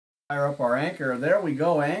Fire up our Anchor. There we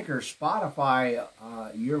go, Anchor, Spotify.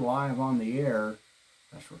 You're live on the air.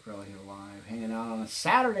 That's Raquel here live, hanging out on a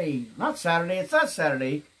Saturday. Not Saturday, it's not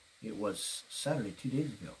Saturday. It was Saturday 2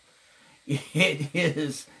 days ago. It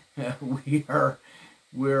is,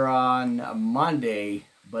 we're on Monday,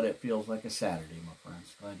 but it feels like a Saturday, my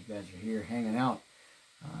friends. Glad you guys are here hanging out,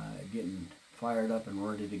 getting fired up and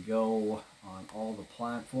ready to go on all the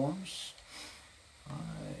platforms.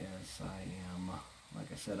 As I am, like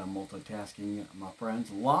I said, I'm multitasking, my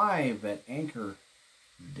friends, live at anchor.com.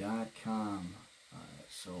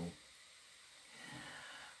 So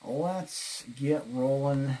let's get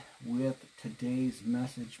rolling with today's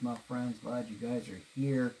message, my friends. Glad you guys are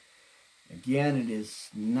here. Again, it is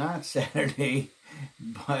not Saturday,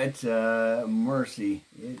 but mercy,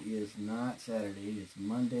 it is not Saturday. It's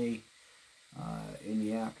Monday in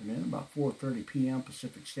the afternoon, about 4:30 p.m.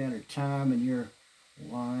 Pacific Standard Time, and you're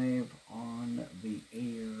live on the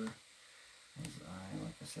air. As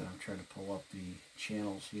like I said, I'm trying to pull up the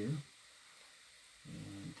channels here,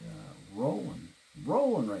 and rolling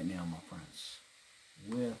right now, my friends.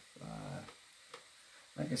 With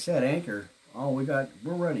like I said, Anchor. Oh, we're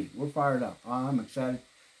ready. We're fired up. I'm excited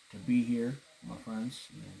to be here, my friends,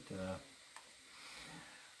 and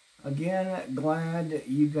again, glad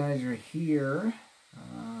you guys are here.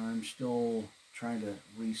 I'm still trying to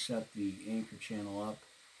reset the Anchor channel up,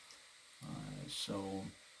 so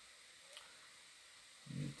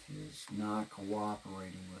it is not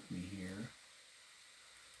cooperating with me here.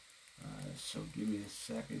 So give me a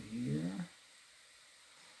second here.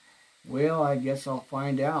 Well, I guess I'll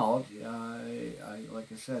find out.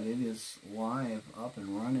 Like I said, it is live, up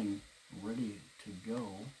and running, ready to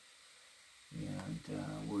go, and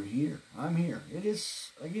we're here. I'm here. It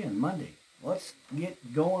is, again, Monday. Let's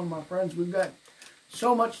get going, my friends. We've got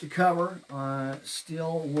so much to cover.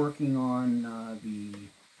 Still working on the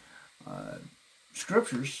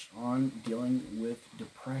scriptures on dealing with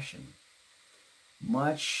depression.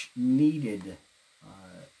 Much needed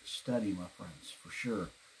study, my friends, for sure.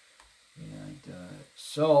 And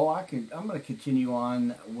so I'm going to continue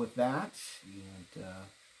on with that and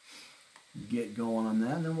get going on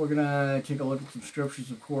that. And then we're going to take a look at some scriptures,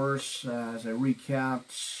 of course, as I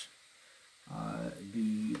recapped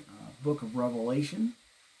the book of Revelation.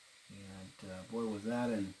 And boy, was that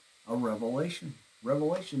a revelation.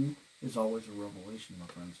 Revelation is always a revelation, my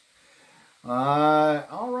friends.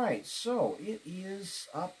 All right, so it is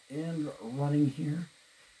up and running here.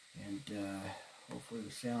 And hopefully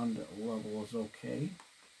the sound level is okay.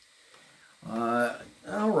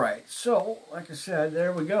 All right, so like I said,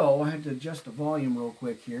 there we go. I had to adjust the volume real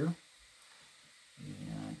quick here.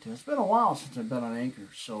 And it's been a while since I've been on Anchor,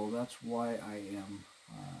 so that's why I am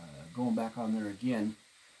going back on there again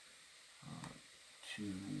to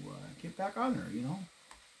get back on there, you know.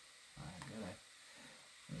 I gotta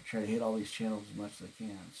try to hit all these channels as much as I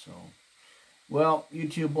can, so. Well,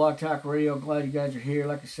 YouTube, Blog Talk Radio, glad you guys are here.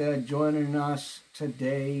 Like I said, joining us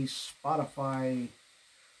today, Spotify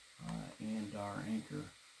and our Anchor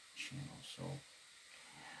channel. So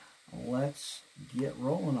let's get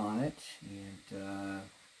rolling on it. And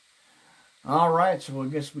all right, so I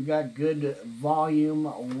guess we got good volume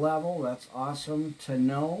level. That's awesome to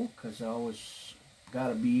know, because I always got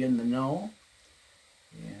to be in the know.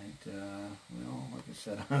 And, well, like I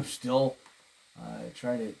said, I'm still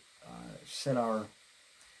trying to set our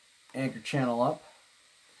Anchor channel up.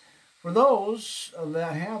 For those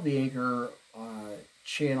that have the Anchor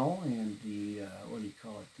channel and the, what do you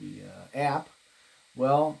call it, the app,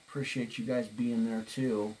 well, appreciate you guys being there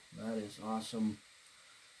too. That is awesome.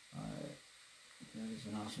 That is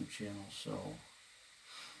an awesome channel. So,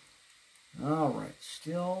 all right,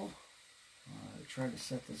 still trying to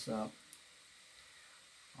set this up.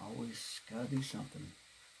 Always got to do something.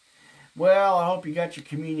 Well, I hope you got your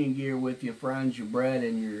communion gear with you, friends, your bread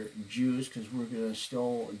and your juice, because we're going to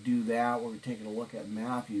still do that. We're taking a look at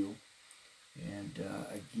Matthew. And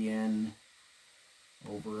again,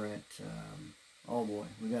 over at, oh boy,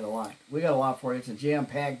 we got a lot. We got a lot for you. It's a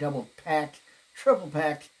jam-packed, double-packed,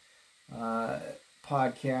 triple-packed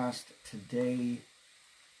podcast today,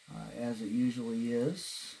 as it usually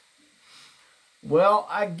is. Well,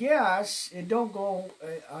 I guess it don't go,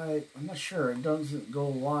 I'm not sure, it doesn't go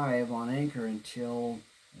live on Anchor until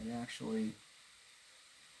it actually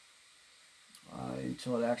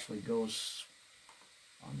goes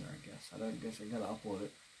on there, I guess. I guess I gotta upload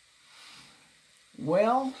it.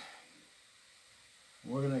 Well,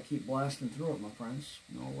 we're gonna keep blasting through it, my friends.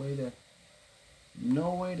 No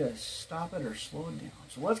way to stop it or slow it down.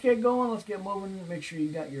 So let's get going, let's get moving. Make sure you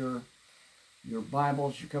got your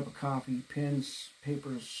Bibles, your cup of coffee, pens,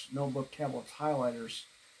 papers, notebook, tablets, highlighters,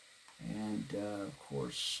 And, of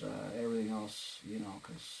course, everything else, you know,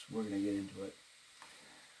 because we're going to get into it.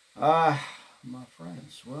 My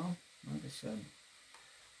friends, well, like I said,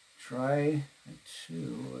 try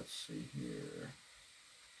to, let's see here.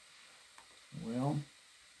 Well,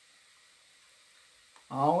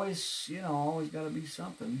 always, you know, always got to be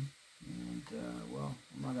something. And, well,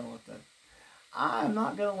 I'm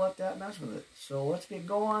not going to let that mess with it. So let's get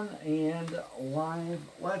going and live.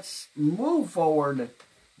 Let's move forward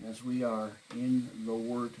as we are in the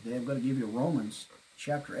Word today. I'm going to give you Romans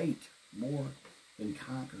chapter 8, more than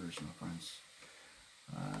conquerors, my friends.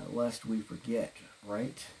 Lest we forget,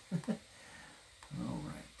 right? All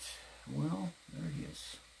right. Well, there he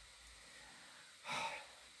is.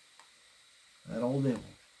 That old devil.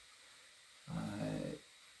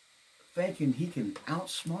 Thinking he can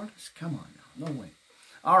outsmart us? Come on now. No way.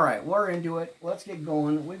 All right, we're into it. Let's get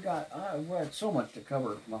going. We've got so much to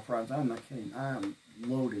cover, my friends. I'm not kidding. I'm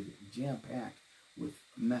loaded, jam-packed with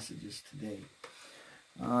messages today.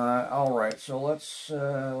 All right, so let's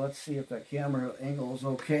see if that camera angle is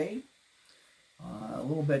okay. A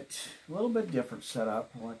little bit different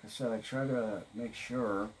setup. Like I said, I try to make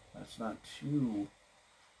sure that's not too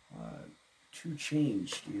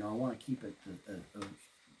changed. You know, I want to keep it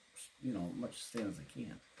you know, much the same as I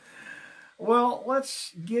can. Well,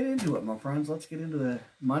 let's get into it, my friends. Let's get into the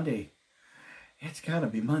Monday. It's got to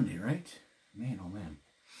be Monday, right? Man, oh man.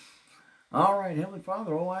 All right, Heavenly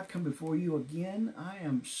Father, I come before you again. I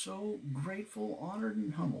am so grateful, honored,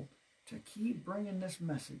 and humbled to keep bringing this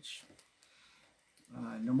message,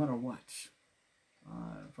 no matter what.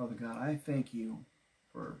 Father God, I thank you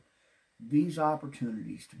for these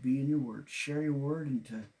opportunities to be in your Word, share your Word, and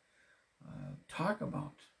to talk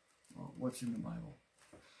about what's in the Bible.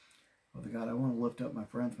 Father God, I want to lift up my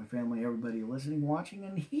friends, my family, everybody listening, watching,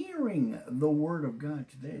 and hearing the Word of God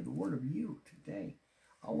today, the Word of you today.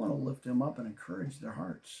 I want to lift them up and encourage their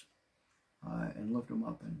hearts and lift them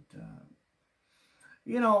up. And,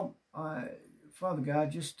 Father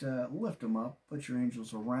God, just lift them up. Put your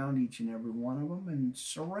angels around each and every one of them and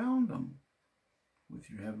surround them with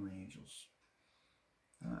your heavenly angels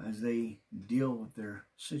as they deal with their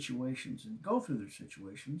situations and go through their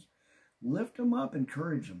situations. Lift them up,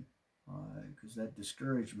 encourage them, because that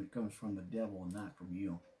discouragement comes from the devil and not from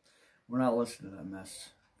you. We're not listening to that mess,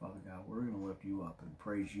 Father God. We're going to lift you up and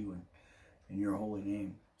praise you in your holy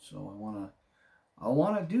name. So I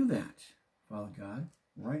want to do that, Father God,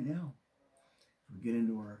 right now. As we get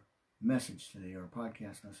into our message today, our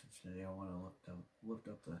podcast message today, I want to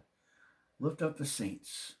lift up the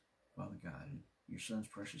saints, Father God, in your Son's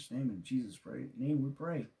precious name. In Jesus' name we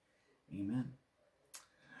pray. Amen.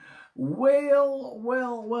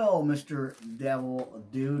 Well, Mr. Devil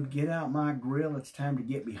Dude, get out my grill. It's time to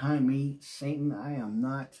get behind me. Satan, I am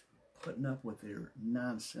not putting up with your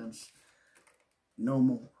nonsense no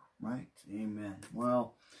more, right? Amen.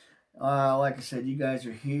 Well, like I said, you guys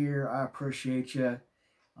are here. I appreciate you.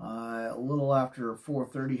 A little after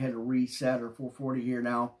 4:30, had to reset, or 4:40 here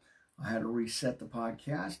now. I had to reset the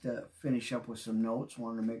podcast to finish up with some notes.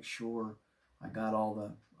 Wanted to make sure I got all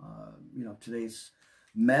the, today's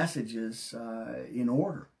messages in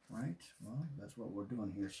order, right? Well, that's what we're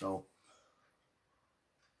doing here. So,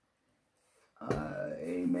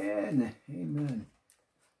 amen.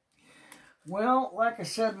 Well, like I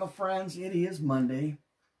said, my friends, it is Monday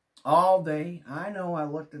all day. I know I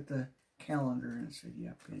looked at the calendar and said,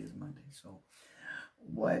 yep, it is Monday. So,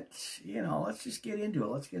 let's just get into it.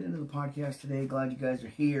 Let's get into the podcast today. Glad you guys are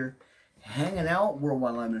here, hanging out.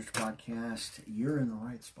 Worldwide Live Ministry Podcast. You're in the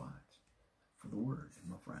right spot for the Word,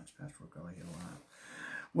 my friends. Pastor Kelly here.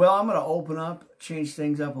 Well, I'm going to open up, change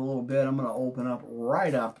things up a little bit. I'm going to open up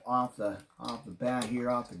right up off the bat here,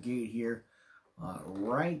 off the gate here.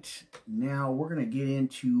 Right now, we're going to get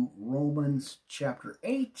into Romans chapter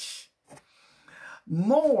 8.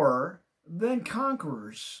 More than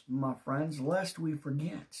conquerors, my friends, lest we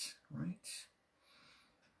forget, right?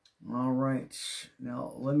 All right.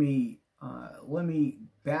 Now, let me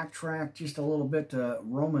backtrack just a little bit to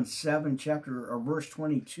Romans 7, verse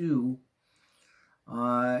 22.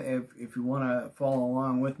 If you want to follow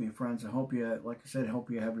along with me, friends, I hope you, like I said, hope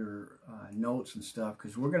you have your notes and stuff,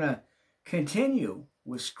 because we're going to continue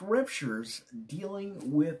with scriptures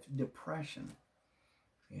dealing with depression.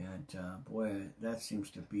 And boy, that seems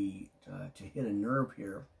to be to hit a nerve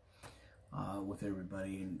here with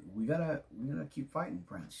everybody, and we gotta keep fighting,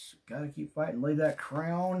 friends. Gotta keep fighting. Lay that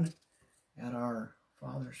crown at our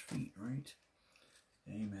Father's feet, right?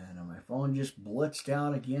 Amen. And my phone just blitzed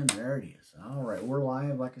out again. There it is. All right, we're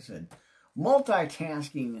live. Like I said,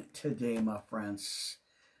 multitasking today, my friends.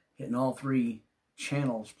 Hitting all three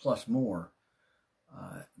channels plus more.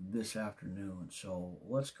 this afternoon. So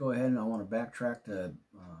let's go ahead, and I want to backtrack to,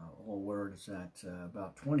 where it's at,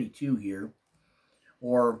 about 22 here.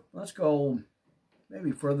 Or let's go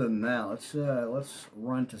maybe further than that. Let's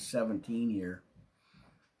run to 17 here.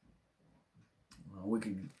 We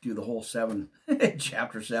could do the whole 7,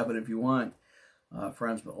 chapter 7 if you want,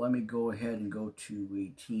 friends. But let me go ahead and go to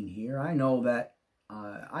 18 here. I know that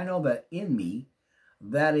in me,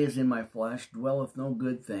 that is in my flesh, dwelleth no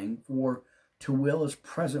good thing. For to will is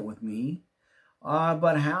present with me,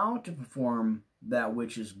 but how to perform that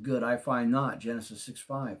which is good I find not. Genesis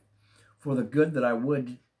 6:5. For the good that I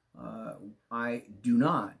would, I do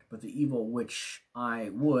not, but the evil which I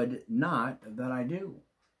would not, that I do.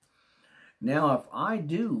 Now, if I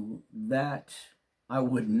do that I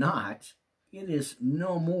would not, it is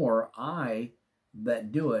no more I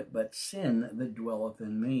that do it, but sin that dwelleth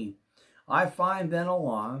in me. I find then a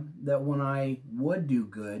law, that when I would do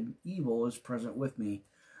good, evil is present with me.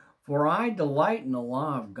 For I delight in the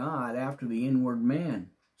law of God after the inward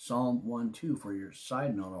man. Psalm 1:2 for your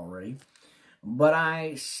side note already. But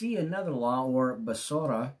I see another law, or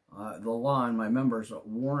basora, the law in my members,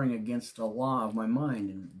 warring against the law of my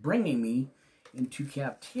mind, and bringing me into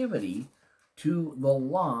captivity to the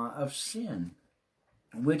law of sin,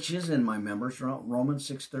 which is in my members. Romans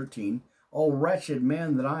 6:13. O wretched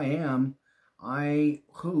man that I am,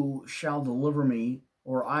 who shall deliver me,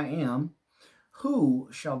 or I am, who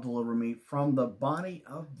shall deliver me from the body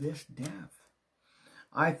of this death?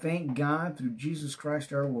 I thank God through Jesus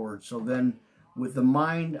Christ our Lord. So then, with the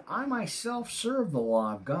mind, I myself serve the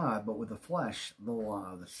law of God, but with the flesh, the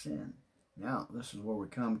law of the sin. Now, this is where we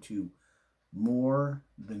come to more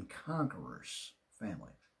than conquerors,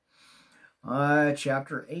 family.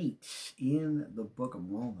 Chapter 8 in the book of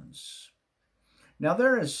Romans. Now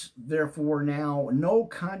there is therefore now no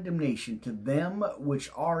condemnation to them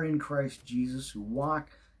which are in Christ Jesus, who walk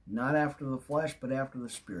not after the flesh, but after the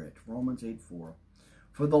Spirit. Romans 8:4.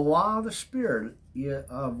 For the law of the Spirit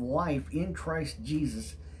of life in Christ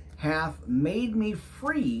Jesus hath made me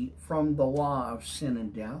free from the law of sin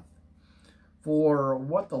and death. For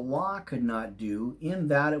what the law could not do, in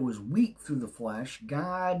that it was weak through the flesh,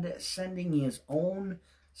 God sending his own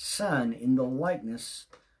Son in the likeness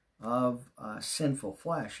of sinful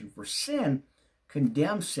flesh. And for sin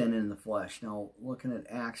condemns sin in the flesh. Now, looking at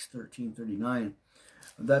Acts 13:39,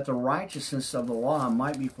 that the righteousness of the law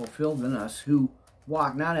might be fulfilled in us, who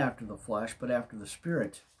walk not after the flesh, but after the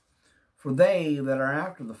Spirit. For they that are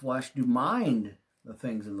after the flesh do mind the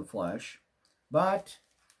things of the flesh, but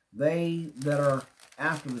they that are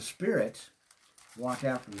after the Spirit walk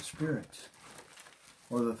after the Spirit,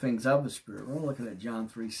 or the things of the Spirit. We're looking at John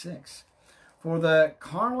 3:6. For the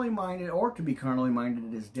carnally minded, or to be carnally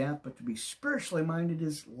minded, is death, but to be spiritually minded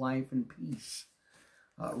is life and peace.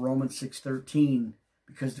 Romans 6:13.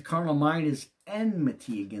 Because the carnal mind is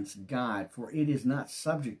enmity against God, for it is not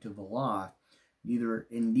subject to the law, neither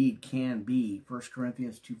indeed can be. 1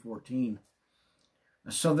 Corinthians 2:14.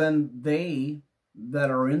 So then they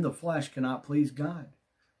that are in the flesh cannot please God.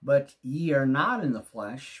 But ye are not in the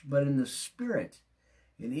flesh, but in the Spirit.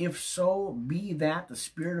 And if so be that the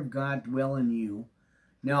Spirit of God dwell in you.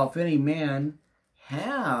 Now if any man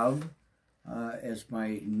have, as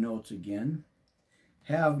my notes again,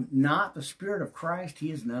 have not the Spirit of Christ,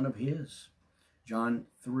 he is none of his. John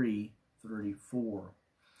 3:34.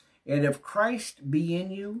 And if Christ be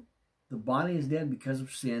in you, the body is dead because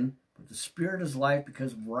of sin, but the Spirit is life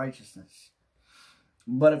because of righteousness.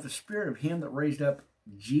 But if the Spirit of him that raised up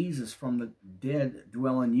Jesus from the dead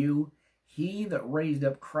dwell in you, he that raised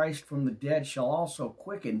up Christ from the dead shall also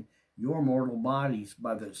quicken your mortal bodies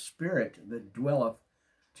by the Spirit that dwelleth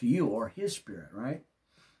to you, or his Spirit, right?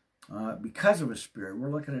 Because of his Spirit. We're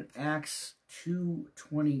looking at Acts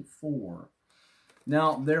 2:24.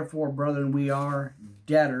 Now, therefore, brethren, we are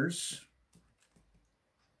debtors.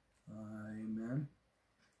 Amen.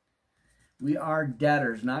 We are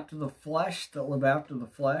debtors, not to the flesh, that live after the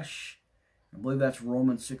flesh. I believe that's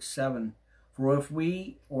Romans 6:7. For if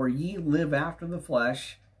we or ye live after the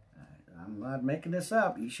flesh, I'm not making this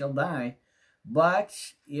up, ye shall die.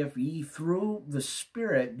 But if ye through the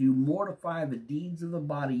Spirit do mortify the deeds of the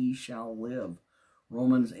body, ye shall live.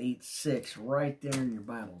 Romans 8:6, right there in your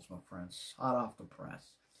Bibles, my friends, hot off the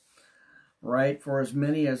press. Right? For as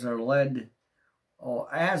many as are led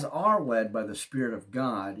by the Spirit of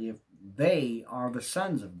God, if they are the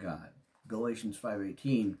sons of God. Galatians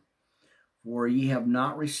 5:18. For ye have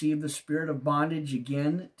not received the spirit of bondage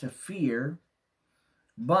again to fear,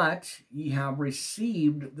 but ye have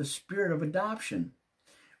received the Spirit of adoption,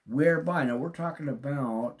 whereby, now we're talking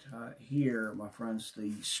about here, my friends,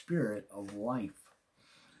 the Spirit of life,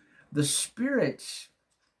 The Spirit,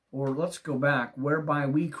 or let's go back, whereby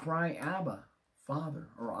we cry, Abba, Father,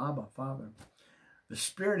 or Abba, Father. The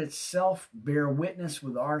Spirit itself bear witness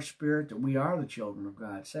with our spirit that we are the children of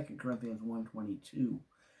God. 2 Corinthians 1:22.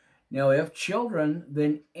 Now, if children,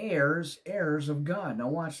 then heirs, heirs of God. Now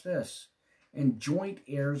watch this. And joint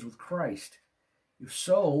heirs with Christ. If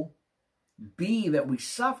so, be that we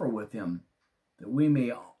suffer with him, that we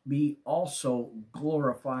may be also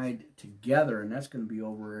glorified together. And that's going to be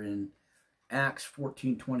over in Acts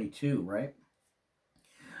 14:22, right?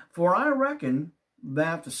 For I reckon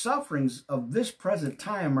that the sufferings of this present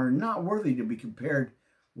time are not worthy to be compared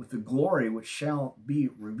with the glory which shall be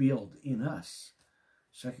revealed in us.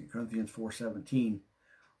 2 Corinthians 4:17.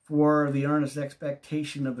 For the earnest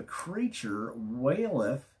expectation of the creature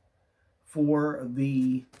waileth for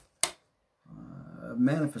the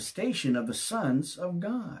manifestation of the sons of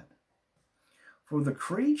God. For the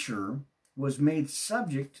creature was made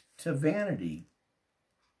subject to vanity,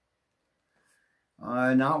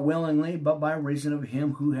 not willingly, but by reason of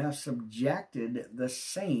him who hath subjected the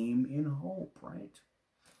same in hope, right?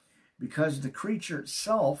 Because the creature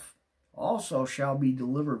itself also shall be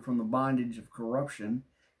delivered from the bondage of corruption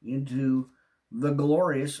into the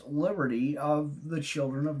glorious liberty of the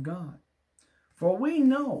children of God. For we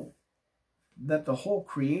know that the whole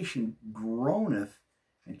creation groaneth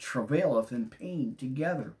and travaileth in pain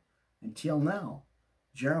together until now.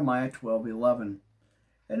 Jeremiah 12:11.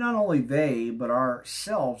 And not only they, but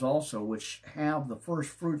ourselves also, which have the first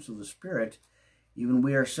fruits of the Spirit, even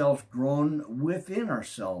we ourselves groan within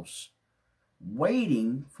ourselves,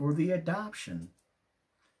 waiting for the adoption,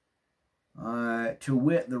 to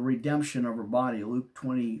wit, the redemption of our body. Luke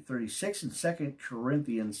 20:36 and 2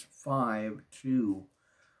 Corinthians 5:2.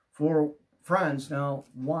 For friends, now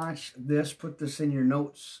watch this, put this in your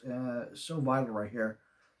notes, so vital right here.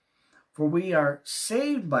 For we are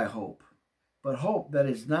saved by hope, but hope that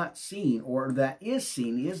is not seen, or that is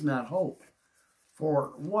seen, is not hope.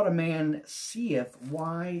 For what a man seeth,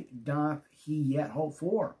 why doth he yet hope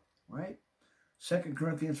for? Right? 2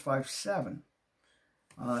 Corinthians 5:7.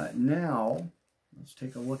 Now, let's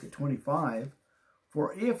take a look at 25.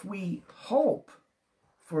 For if we hope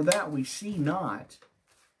for that we see not,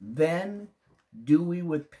 then do we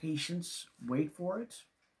with patience wait for it?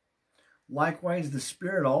 Likewise, the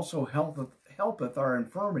Spirit also helpeth our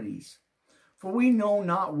infirmities. For we know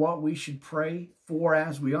not what we should pray for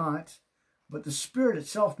as we ought, but the Spirit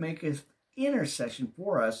itself maketh intercession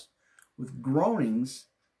for us with groanings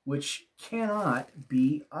which cannot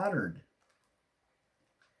be uttered.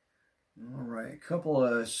 All right, a couple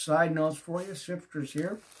of side notes for you, scriptures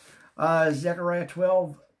here. Zechariah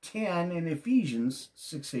 12:10 and Ephesians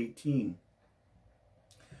 6:18.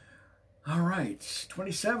 All right,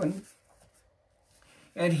 27.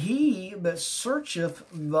 And he that searcheth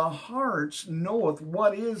the hearts knoweth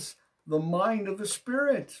what is the mind of the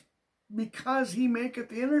Spirit, because he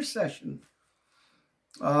maketh intercession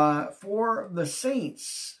for the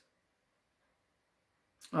saints,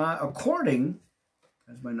 according,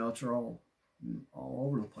 as my notes are all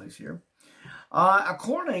over the place here,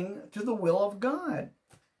 according to the will of God.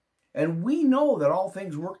 And we know that all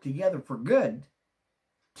things work together for good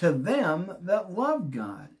to them that love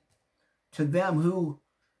God, to them who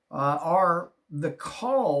are the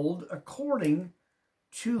called according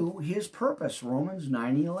to his purpose. Romans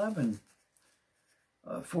 9:11.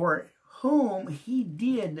 For whom he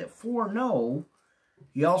did foreknow,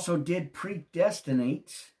 he also did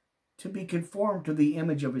predestinate to be conformed to the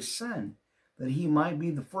image of his Son, that he might be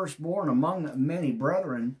the firstborn among many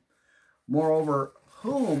brethren. Moreover,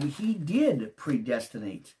 whom he did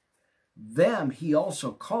predestinate, them he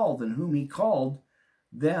also called, and whom he called,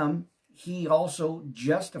 them he also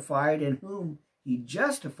justified, and whom he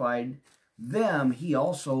justified, them he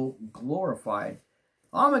also glorified.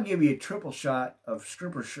 I'm going to give you a triple shot of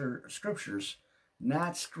scriptures,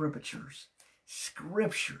 not scriptures.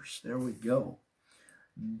 Scriptures. There we go.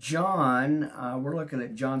 John, we're looking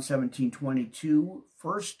at John 17:22,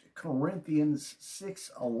 1 Corinthians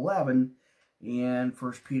 6:11, and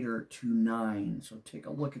 1 Peter 2:9. So take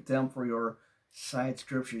a look at them for your side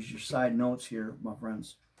scriptures, your side notes here, my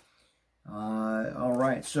friends. All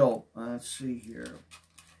right, so let's see here.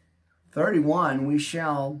 31,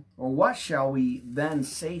 what shall we then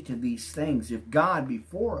say to these things? If God be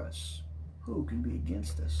for us, who can be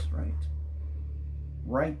against us, right?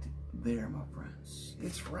 Right there, my friends.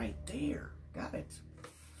 It's right there. Got it.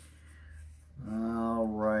 All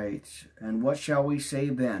right. And what shall we say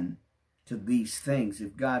then to these things?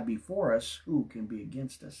 If God be for us, who can be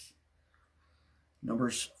against us?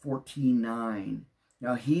 Numbers 14:9.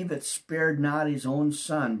 Now he that spared not his own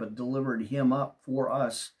son, but delivered him up for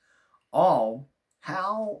us all,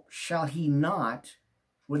 how shall he not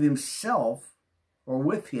with himself or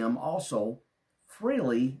with him also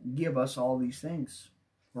freely give us all these things,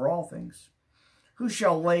 or all things? Who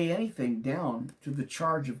shall lay anything down to the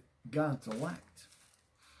charge of God's elect?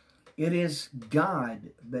 It is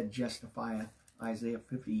God that justifieth, Isaiah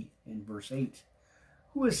 50 and verse 8.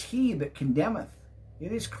 Who is he that condemneth?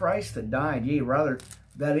 It is Christ that died, yea, rather,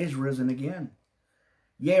 that is risen again.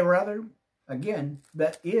 Yea, rather, again,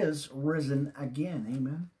 that is risen again.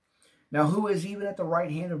 Amen. Now, who is even at the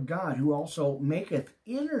right hand of God, who also maketh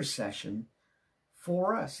intercession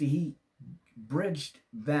for us? See, he bridged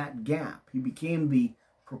that gap. He became the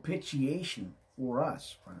propitiation for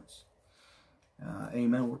us, friends.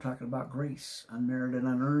 Amen. We're talking about grace, unmerited,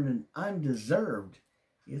 unearned, and undeserved.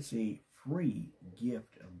 It's a free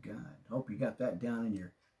gift of God. Hope you got that down in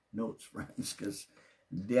your notes, friends, because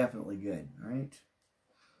definitely good, right?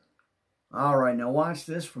 All right, now watch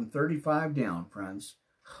this from 35 down, friends.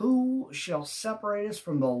 Who shall separate us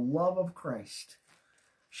from the love of Christ?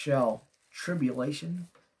 Shall tribulation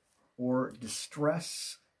or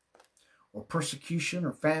distress or persecution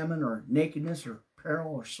or famine or nakedness or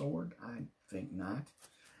peril or sword? I think not.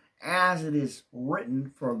 As it is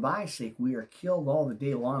written, for thy sake we are killed all the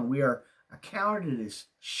day long. We are accounted as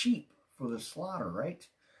sheep for the slaughter, right?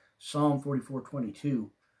 Psalm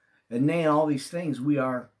 44:22. And nay, in all these things we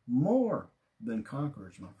are more than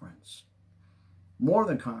conquerors, my friends. More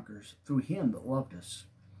than conquerors through him that loved us.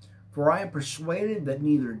 For I am persuaded that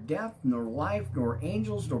neither death, nor life, nor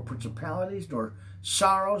angels, nor principalities, nor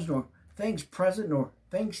sorrows, nor things present, nor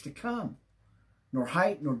things to come, nor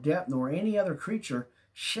height, nor depth, nor any other creature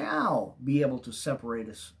shall be able to separate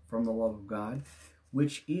us from the love of God,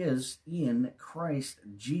 which is in Christ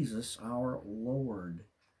Jesus our Lord.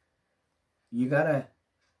 You gotta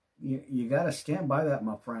stand by that,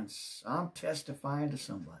 my friends. I'm testifying to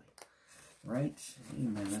somebody, right?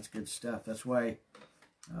 Amen. That's good stuff. That's why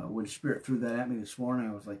when Spirit threw that at me this morning,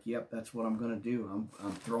 I was like, "Yep, that's what I'm going to do."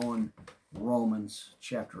 I'm throwing Romans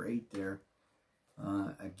chapter 8 there.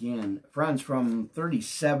 Again, friends, from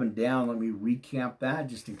 37 down, let me recap that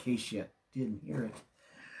just in case you didn't hear it.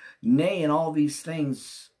 Nay, in all these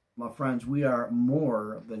things, my friends, we are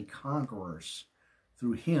more than conquerors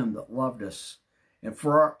through him that loved us. And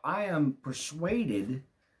I am persuaded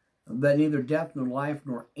that neither death, nor life,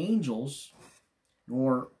 nor angels,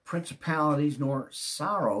 nor principalities, nor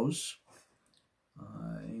sorrows,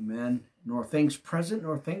 amen, nor things present,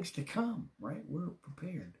 nor things to come, right? We're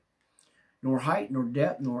prepared. Nor height, nor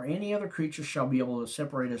depth, nor any other creature shall be able to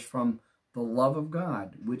separate us from the love of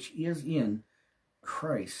God, which is in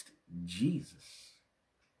Christ Jesus.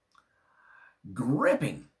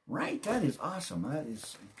 Gripping, right? That is awesome. That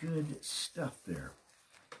is good stuff there.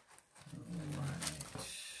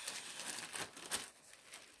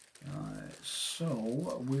 All right. So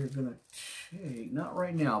we're going to take, not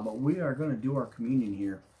right now, but we are going to do our communion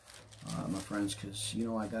here, my friends, because, you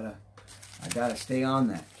know, I gotta stay on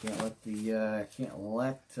that. Can't let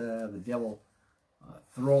the devil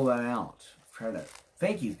throw that out. Try to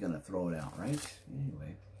think he's gonna throw it out, right?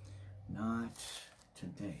 Anyway, not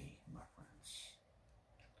today, my friends.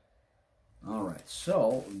 All right.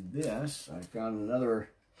 So this, I found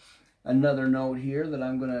another note here that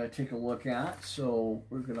I'm gonna take a look at. So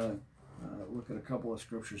we're gonna look at a couple of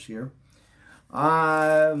scriptures here.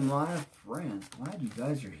 My friends, glad you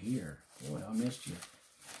guys are here. Boy, I missed you.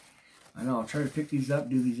 I know, I'll try to pick these up,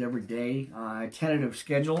 do these every day. Tentative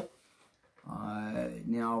schedule.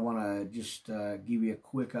 Now I want to just give you a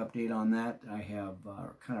quick update on that. I have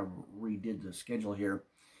kind of redid the schedule here.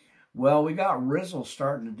 Well, we got Rizzle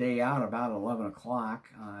starting the day out about 11 o'clock,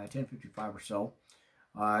 10:55 or so.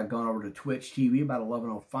 Gone over to Twitch TV about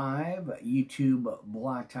 11:05, YouTube,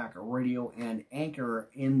 Blog Talk Radio, and Anchor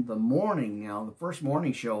in the morning. Now, the first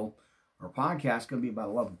morning show or podcast is going to be about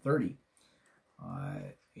 11:30.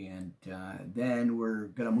 And then we're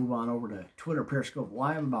going to move on over to Twitter Periscope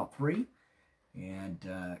Live about 3. And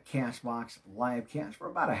CastBox Livecast for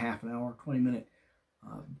about a half an hour, 20-minute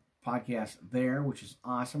podcast there, which is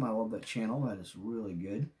awesome. I love that channel. That is really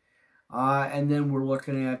good. And then we're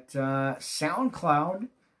looking at SoundCloud,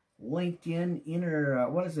 LinkedIn,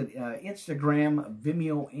 Instagram,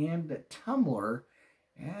 Vimeo, and Tumblr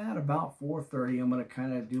at about 4:30. I'm going to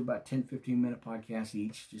kind of do about 10-15-minute podcasts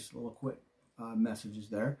each, just little quick messages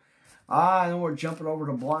there. And then we're jumping over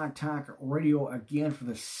to Blog Talk Radio again for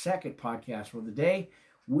the second podcast for the day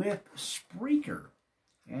with Spreaker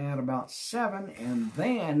at about 7, and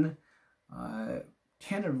then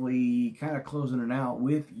tentatively kind of closing it out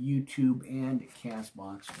with YouTube and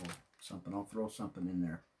CastBox or something. I'll throw something in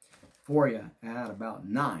there. for you at about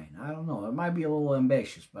 9. I don't know. It might be a little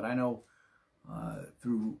ambitious, but I know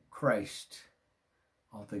through Christ,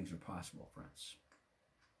 all things are possible, friends.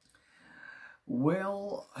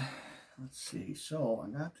 Well, let's see. So I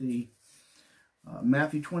got the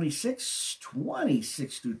Matthew 26,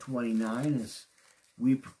 26 through 29 as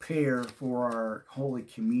we prepare for our Holy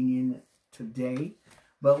Communion today.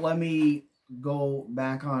 But let me go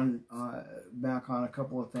back on a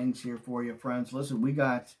couple of things here for you, friends. Listen, we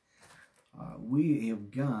have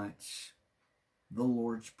got the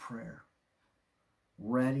Lord's Prayer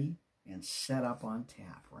ready and set up on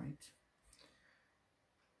tap, right?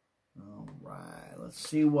 All right, let's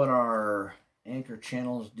see what our Anchor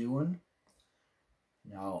channel is doing.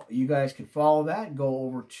 Now, you guys can follow that. Go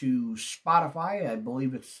over to Spotify. I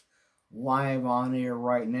believe it's live on air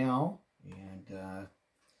right now. And I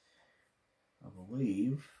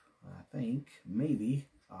think, maybe,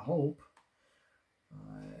 I hope.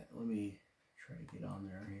 Let me try to get on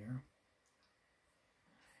there here.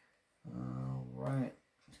 All right.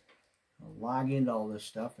 I'll log into all this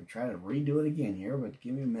stuff and try to redo it again here, but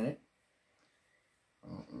give me a minute.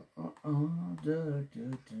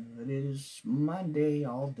 It is Monday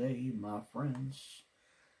all day, my friends.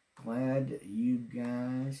 Glad you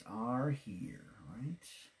guys are here, right?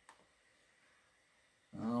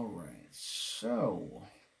 All right, so,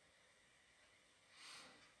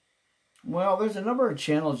 well, there's a number of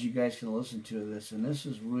channels you guys can listen to this, and this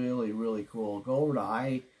is really, really cool. Go over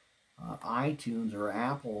to iTunes or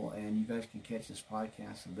Apple, and you guys can catch this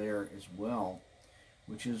podcast there as well,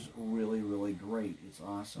 which is really, really great. It's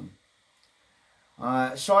awesome.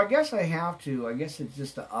 So I guess it's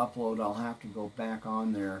just to upload. I'll have to go back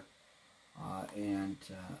on there and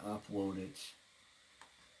upload it.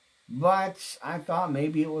 But I thought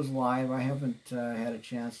maybe it was live. I haven't had a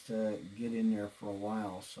chance to get in there for a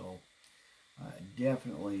while, so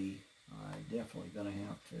definitely going to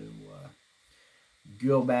have to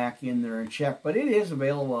go back in there and check. But it is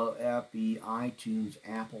available at the iTunes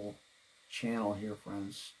Apple channel here,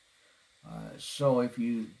 friends. So if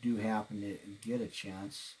you do happen to get a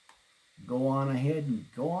chance, go on ahead and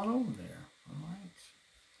go on over there.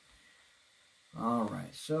 All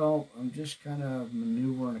right, so I'm just kind of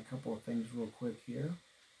maneuvering a couple of things real quick here.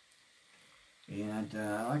 And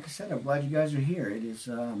like I said, I'm glad you guys are here. It is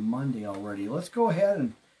Monday already. Let's go ahead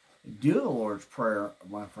and do the Lord's Prayer,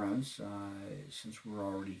 my friends. Since we're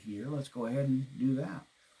already here, let's go ahead and do that.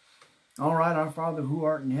 All right, our Father who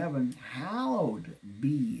art in heaven, hallowed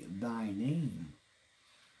be thy name.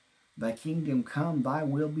 Thy kingdom come, thy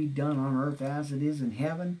will be done on earth as it is in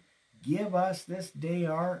heaven. Give us this day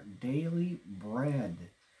our daily bread,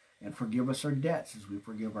 and forgive us our debts as we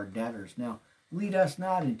forgive our debtors. Now, lead us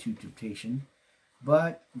not into temptation,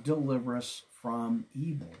 but deliver us from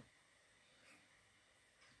evil.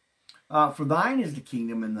 For thine is the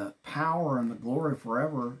kingdom and the power and the glory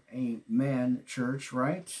forever. Amen, church,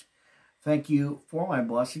 right? Thank you for my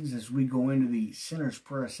blessings as we go into the sinner's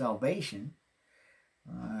prayer of salvation.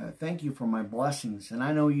 Thank you for my blessings. And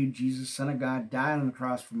I know you, Jesus, Son of God, died on the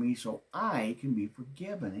cross for me so I can be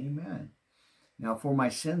forgiven. Amen. Now for my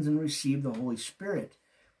sins and receive the Holy Spirit.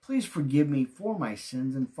 Please forgive me for my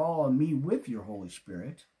sins and follow me with your Holy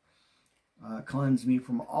Spirit. Cleanse me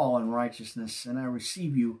from all unrighteousness, and I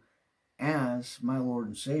receive you as my Lord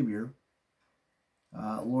and Savior.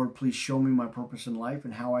 Lord, please show me my purpose in life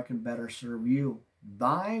and how I can better serve you.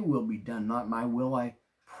 Thy will be done, not my will. I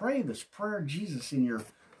pray this prayer, Jesus, in your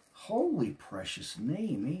holy, precious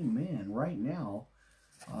name. Amen. Right now.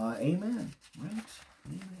 Amen. Right?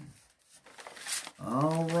 Amen.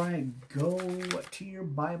 All right. Go to your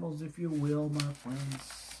Bibles, if you will, my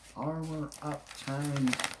friends. Armor up time.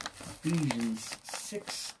 Ephesians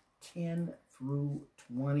 6:10 through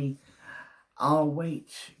 20. I'll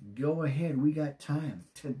wait. Go ahead. We got time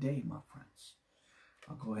today, my friends.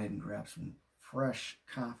 I'll go ahead and grab some fresh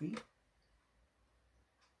coffee.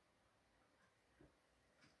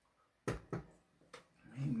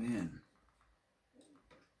 Amen.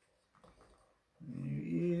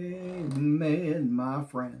 Amen, my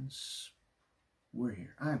friends. We're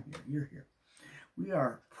here. I'm here. You're here. We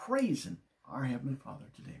are praising our Heavenly Father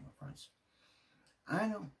today, my friends. I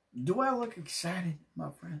know. Do I look excited,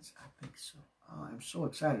 my friends? I think so. I'm so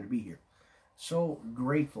excited to be here. So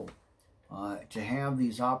grateful to have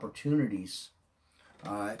these opportunities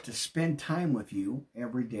to spend time with you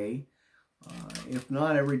every day. If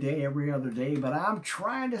not every day, every other day. But I'm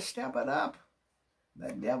trying to step it up.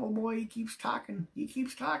 That devil boy, he keeps talking. He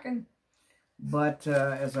keeps talking. But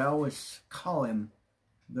as I always call him,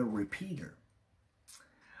 the repeater.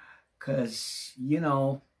 Because, you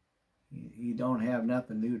know, He don't have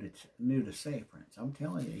nothing new to say, friends. I'm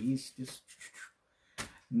telling you, he's just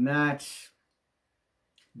not.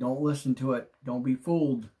 Don't listen to it. Don't be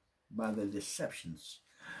fooled by the deceptions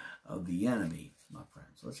of the enemy, my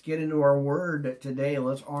friends. Let's get into our word today.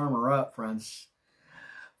 Let's armor up, friends,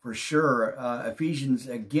 for sure. Ephesians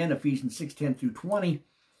 6:10 through 20.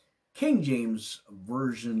 King James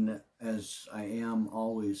Version, as I am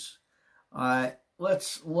always.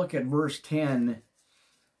 Let's look at verse 10.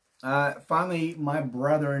 Finally, my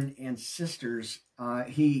brethren and sisters,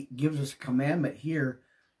 he gives us a commandment here.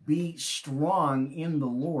 Be strong in the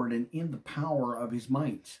Lord and in the power of his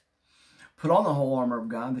might. Put on the whole armor of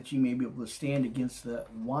God that you may be able to stand against the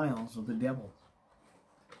wiles of the devil.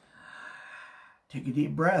 Take a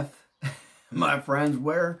deep breath, my friends.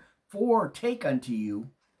 Wherefore take unto you.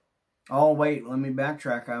 Oh, wait, let me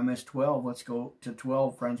backtrack. I missed 12. Let's go to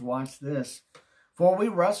 12, friends. Watch this. For we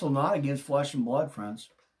wrestle not against flesh and blood, friends,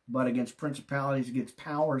 but against principalities, against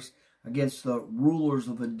powers, against the rulers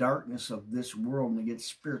of the darkness of this world, and against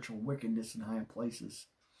spiritual wickedness in high places.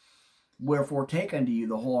 Wherefore take unto you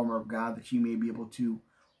the whole armor of God, that you may be able to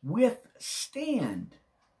withstand,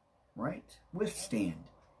 right? Withstand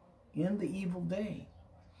in the evil day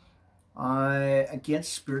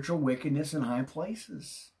against spiritual wickedness in high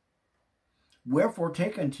places. Wherefore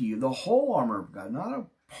take unto you the whole armor of God, not a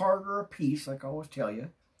part or a piece, like I always tell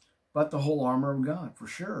you, but the whole armor of God, for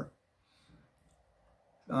sure.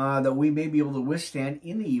 That we may be able to withstand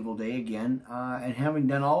in the evil day again, and having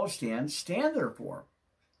done all to stand, stand therefore,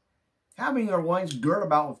 having our loins girt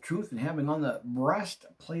about with truth, and having on the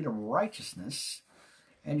breastplate of righteousness,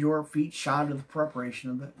 and your feet shod with the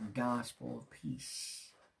preparation of the gospel of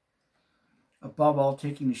peace. Above all,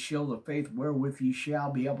 taking the shield of faith, wherewith ye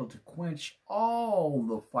shall be able to quench all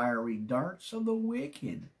the fiery darts of the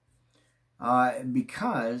wicked.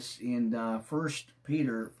 Because in 1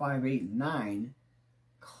 Peter 5:8-9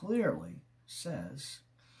 clearly says,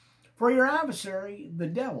 for your adversary, the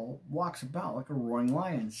devil, walks about like a roaring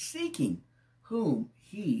lion, seeking whom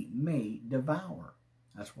he may devour.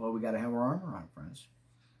 That's why we got to have our armor on, friends.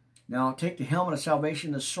 Now, take the helmet of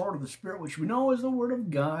salvation, the sword of the Spirit, which we know is the word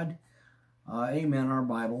of God. Amen, our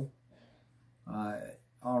Bible.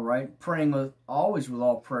 All right. Praying always with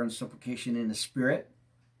all prayer and supplication in the Spirit.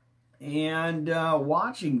 And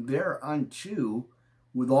watching thereunto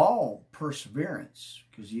with all perseverance,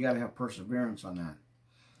 because you got to have perseverance on that.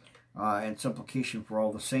 And supplication for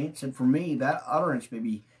all the saints. And for me, that utterance may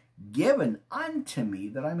be given unto me,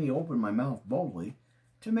 that I may open my mouth boldly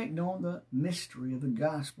to make known the mystery of the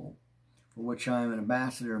gospel, for which I am an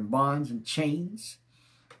ambassador in bonds and chains.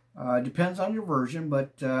 Depends on your version,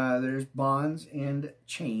 but there's bonds and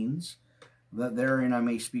chains, that therein I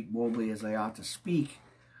may speak boldly as I ought to speak.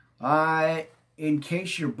 In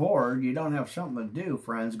case you're bored, you don't have something to do,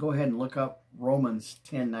 friends, go ahead and look up Romans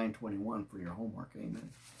 10:9-21 for your homework.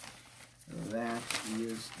 Amen. That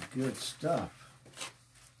is good stuff.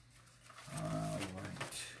 All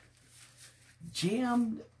right.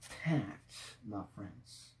 Jammed packed, my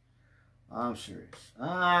friends. I'm serious.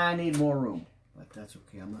 I need more room, but that's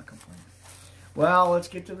okay. I'm not complaining. Well, let's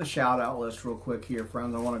get to the shout-out list real quick here,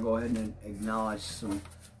 friends. I want to go ahead and acknowledge some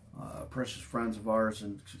precious friends of ours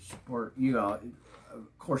and support you. Of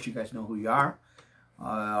course, you guys know who you are.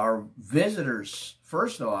 Our visitors,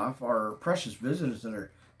 first off, our precious visitors that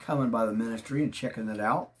are coming by the ministry and checking it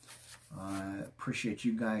out. Appreciate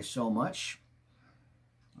you guys so much.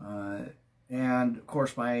 And, of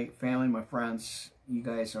course, my family, my friends, you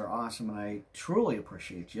guys are awesome, and I truly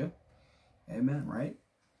appreciate you. Amen, right?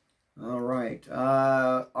 All right.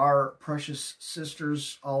 Our precious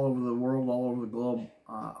sisters all over the world, all over the globe,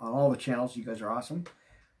 on all the channels, you guys are awesome.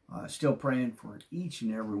 Still praying for each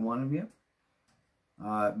and every one of you.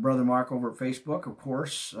 Brother Mark over at Facebook, of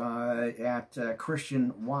course, at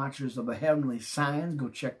Christian Watchers of the Heavenly Signs. Go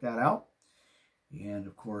check that out. And,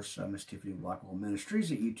 of course, Miss Tiffany Blackwell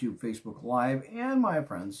Ministries at YouTube, Facebook Live. And my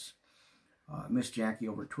friends, Miss Jackie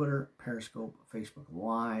over at Twitter, Periscope, Facebook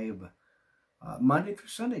Live. Monday through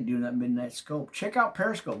Sunday, doing that Midnight Scope. Check out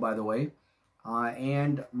Periscope, by the way,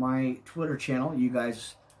 and my Twitter channel. You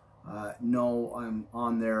guys know I'm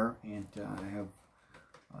on there, and I have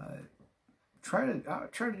try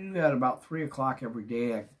to do that about 3 o'clock every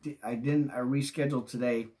day. I rescheduled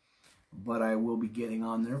today, but I will be getting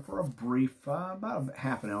on there for a brief, about a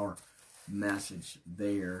half an hour message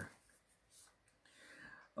there.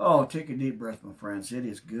 Oh, take a deep breath, my friends. It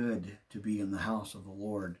is good to be in the house of the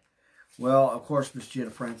Lord. Well, of course, Miss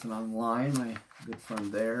Jetta Franson online, my good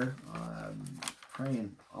friend there,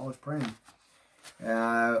 praying, always praying.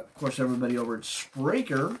 Of course, everybody over at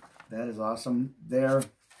Spreaker, that is awesome there.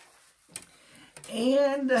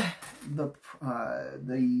 and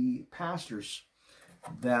the pastors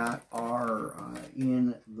that are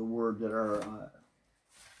in the Word,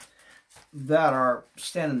 that are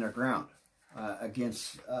standing their ground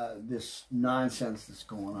against this nonsense that's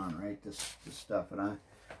going on, right? This stuff, and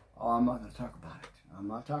I'm not going to talk about it. I'm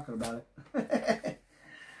not talking about it.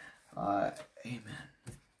 Amen.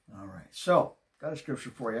 All right. So, got a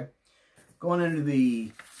scripture for you. Going into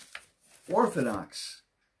the Orthodox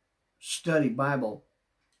Study Bible,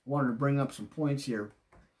 I wanted to bring up some points here.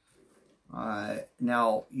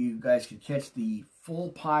 Now, you guys can catch the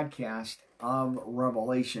full podcast of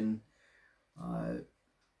Revelation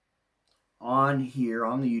on here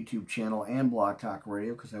on the YouTube channel and Blog Talk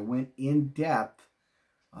Radio, because I went in depth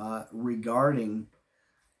regarding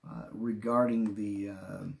the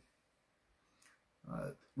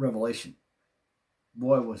Revelation.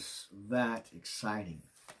 Boy, was that exciting.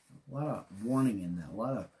 A lot of warning in that, a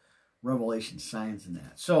lot of Revelation signs in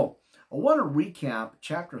that. So, I want to recap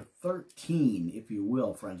chapter 13, if you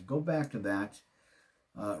will, friends. Go back to that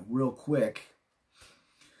real quick.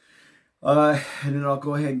 And then I'll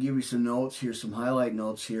go ahead and give you some notes here, some highlight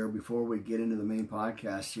notes here before we get into the main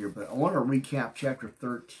podcast here. But I want to recap chapter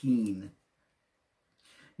 13.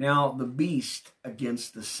 Now, the beast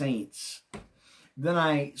against the saints. Then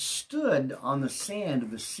I stood on the sand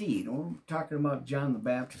of the sea. And we're talking about John the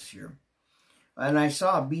Baptist here. And I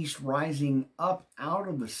saw a beast rising up out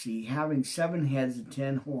of the sea, having 7 heads and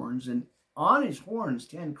 10 horns, and on his horns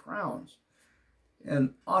 10 crowns,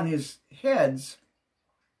 and on his heads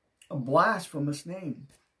a blasphemous name.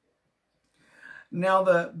 Now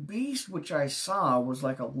the beast which I saw was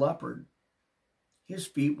like a leopard. His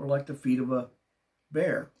feet were like the feet of a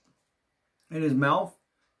bear, and his mouth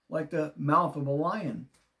like the mouth of a lion.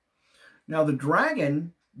 Now the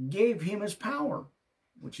dragon gave him his power,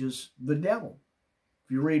 which is the devil.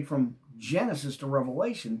 If you read from Genesis to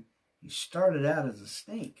Revelation, he started out as a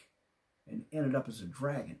snake and ended up as a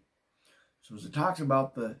dragon. So as it talks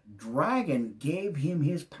about, the dragon gave him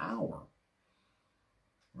his power,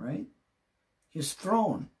 right? His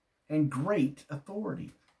throne and great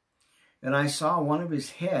authority. And I saw one of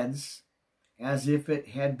his heads as if it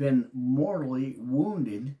had been mortally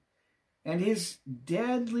wounded, and his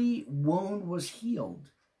deadly wound was healed.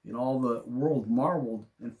 And all the world marveled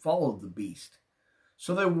and followed the beast.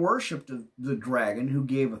 So they worshipped the dragon who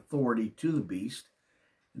gave authority to the beast.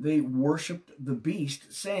 They worshipped the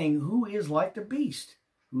beast, saying, "Who is like the beast,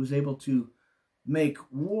 who is able to make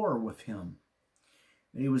war with him?"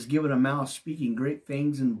 And he was given a mouth speaking great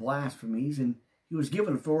things and blasphemies, and he was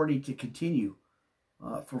given authority to continue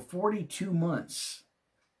for 42 months.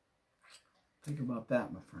 Think about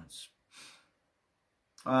that, my friends.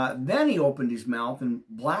 Then he opened his mouth in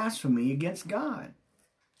blasphemy against God,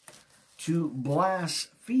 to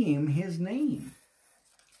blaspheme his name,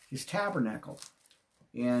 his tabernacle,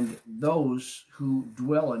 and those who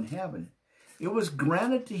dwell in heaven. It was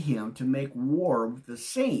granted to him to make war with the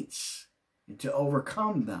saints and to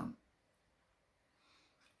overcome them.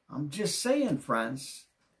 I'm just saying, friends,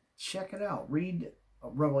 check it out. Read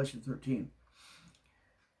Revelation 13.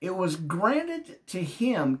 It was granted to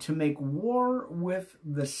him to make war with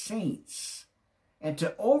the saints and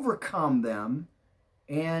to overcome them,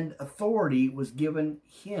 and authority was given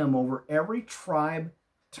him over every tribe,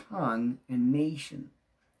 tongue, and nation.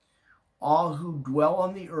 All who dwell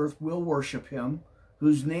on the earth will worship him,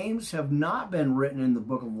 whose names have not been written in the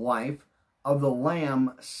book of life of the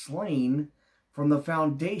Lamb slain from the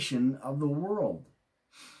foundation of the world.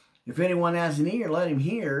 If anyone has an ear, let him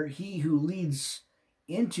hear. He who leads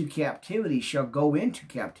into captivity shall go into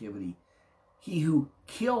captivity. He who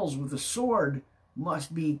kills with the sword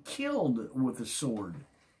must be killed with the sword.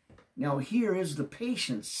 Now here is the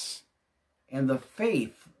patience and the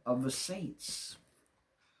faith of the saints.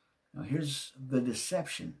 Now here's the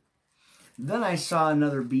deception. Then I saw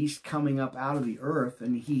another beast coming up out of the earth,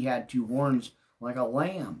 and he had 2 horns like a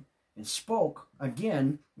lamb, and spoke,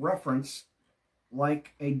 again, reference,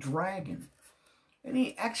 like a dragon. And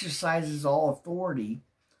he exercises all authority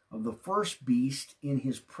of the first beast in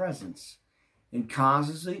his presence, and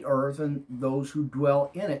causes the earth and those who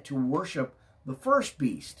dwell in it to worship the first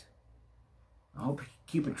beast. I hope you're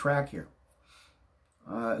keeping track here.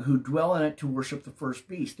 Who dwell in it to worship the first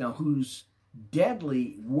beast. Now, whose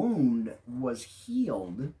deadly wound was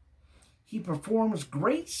healed, he performs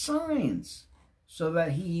great signs, so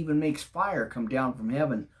that he even makes fire come down from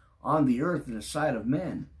heaven on the earth in the sight of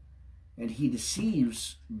men. And he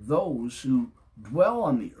deceives those who dwell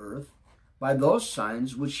on the earth by those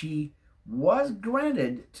signs which he was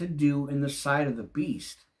granted to do in the sight of the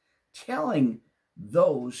beast, telling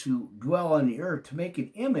those who dwell on the earth to make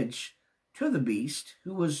an image to the beast,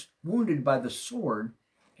 who was wounded by the sword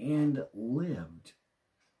and lived.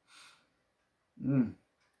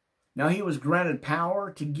 Now he was granted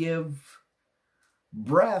power to give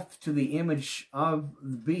breath to the image of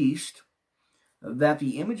the beast, that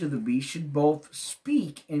the image of the beast should both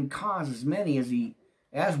speak and cause as many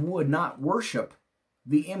as would not worship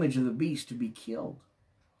the image of the beast to be killed.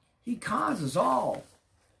 He causes all,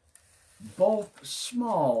 both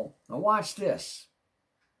small. Now watch this.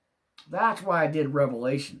 That's why I did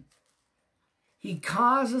Revelation. He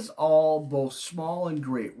causes all, both small and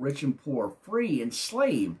great, rich and poor, free and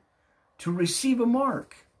slave, to receive a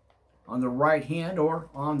mark on the right hand or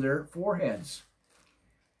on their foreheads.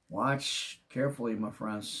 Watch carefully, my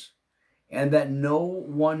friends. And that no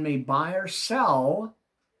one may buy or sell.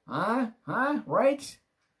 Right?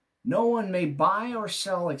 No one may buy or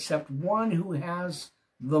sell except one who has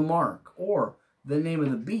the mark, or the name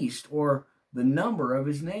of the beast, or the number of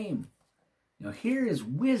his name. Now here is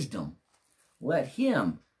wisdom. Let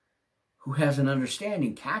him who has an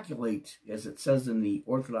understanding calculate, as it says in the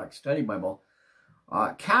Orthodox Study Bible,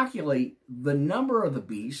 calculate the number of the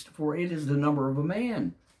beast, for it is the number of a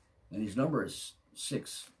man. And his number is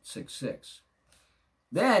 666.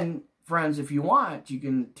 Then, friends, if you want, you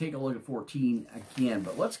can take a look at 14 again.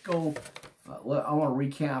 But let's go, I want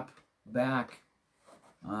to recap back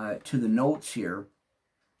to the notes here.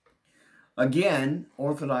 Again,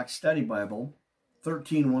 Orthodox Study Bible,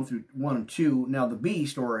 13, 1 through 1 and 2. Now the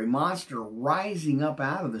beast, or a monster rising up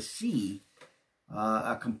out of the sea,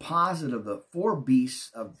 a composite of the 4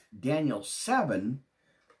 beasts of Daniel 7,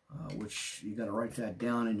 which you got to write that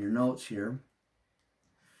down in your notes here,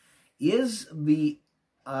 is the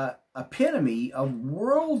epitome of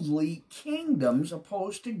worldly kingdoms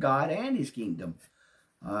opposed to God and his kingdom.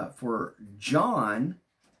 For John,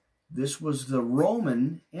 this was the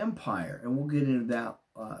Roman Empire, and we'll get into that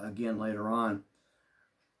again later on.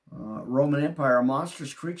 Roman Empire, a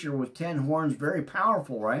monstrous creature with 10 horns, very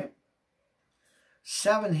powerful, right?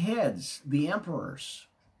 7 heads, the emperors.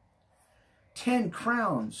 10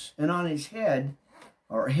 crowns, and on his head,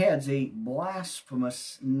 or heads, a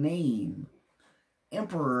blasphemous name.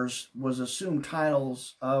 Emperors was assumed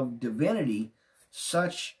titles of divinity,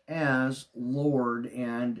 such as Lord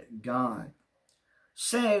and God.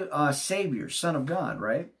 Savior, Son of God,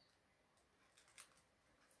 right?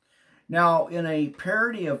 Now, in a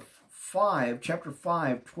parody of chapter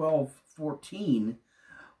 5, 12, 14,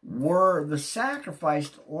 where the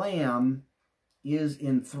sacrificed lamb is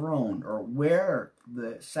enthroned, or where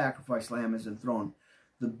the sacrificed lamb is enthroned,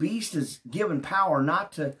 the beast is given power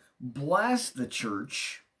not to bless the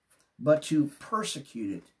church, but to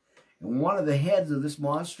persecute it. And one of the heads of this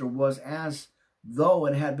monster was as though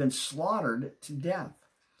it had been slaughtered to death.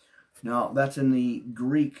 Now, that's in the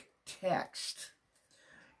Greek text.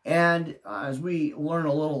 And as we learn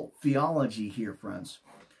a little theology here, friends,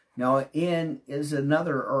 now is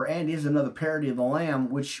another parody of the lamb,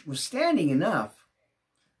 which was standing enough,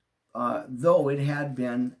 though it had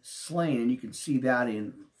been slain. And you can see that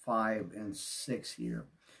in 5 and 6 here.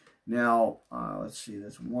 Now, let's see,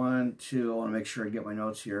 that's 1, 2. I want to make sure I get my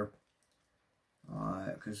notes here,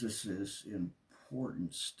 because this is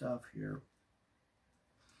important stuff here.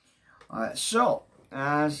 So,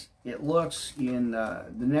 as it looks in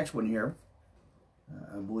the next one here,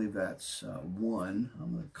 I believe that's 1.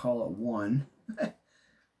 I'm going to call it 1.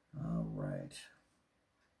 All right.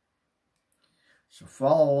 So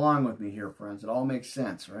follow along with me here, friends. It all makes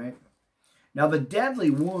sense, right? Now, the deadly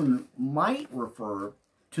wound might refer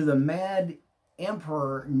to the mad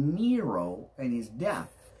Emperor Nero and his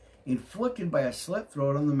death, inflicted by a slit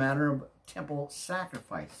throat on the matter of temple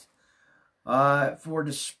sacrifice. For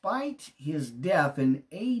despite his death in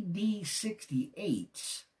AD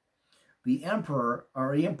 68, the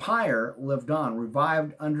empire lived on,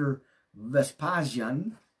 revived under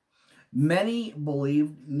Vespasian. Many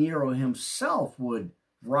believed Nero himself would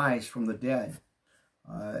rise from the dead.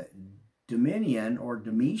 Domitian,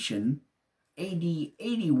 AD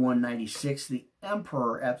 81-96, the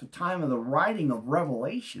emperor at the time of the writing of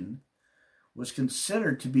Revelation, was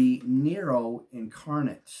considered to be Nero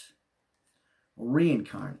incarnate, or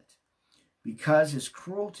reincarnate, because his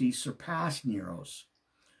cruelty surpassed Nero's.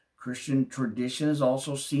 Christian tradition has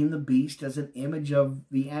also seen the beast as an image of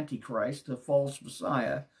the Antichrist, the false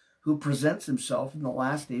Messiah, who presents himself in the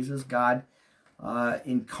last days as God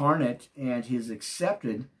incarnate, and is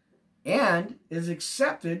accepted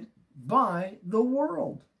by the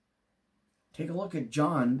world. Take a look at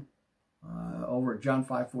John, over at John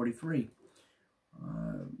 5:43.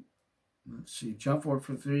 Let's see, John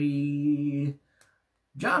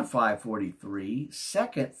 5:43,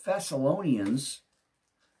 2 Thessalonians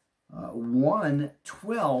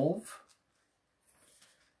 1:12,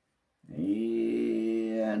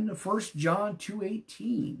 and 1 John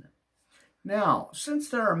 2:18. Now, since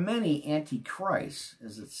there are many antichrists,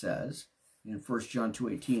 as it says in 1 John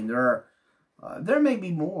 2:18, there may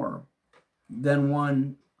be more than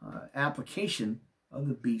one application of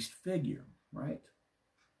the beast figure, right?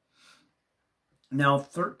 Now,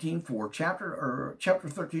 13:4, chapter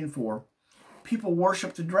 13:4, people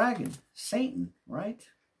worship the dragon, Satan, right?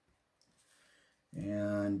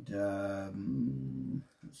 And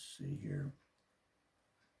let's see here.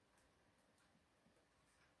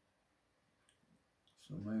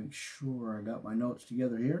 So make sure I got my notes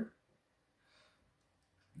together here.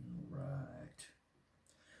 All right.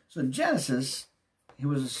 So in Genesis, he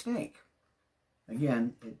was a snake.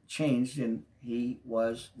 Again, it changed and he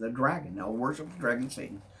was the dragon. Now worship the dragon,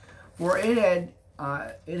 Satan. For it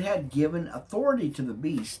had given authority to the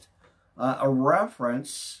beast, a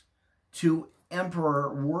reference to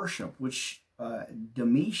emperor worship, which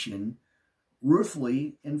Domitian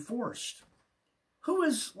ruthlessly enforced. Who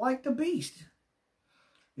is like the beast?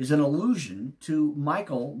 Is an allusion to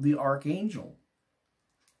Michael the archangel,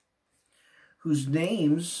 whose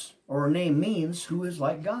name means who is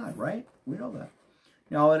like God, right? We know that.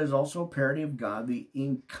 Now, it is also a parody of God the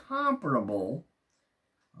incomparable,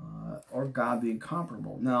 or God the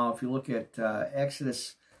incomparable. Now, if you look at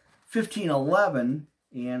Exodus 15:11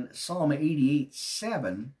 and Psalm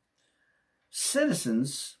 88:7,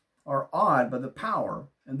 citizens are awed by the power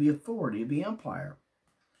and the authority of the empire.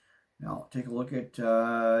 Now, take a look at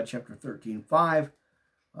chapter 13:5,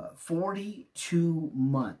 42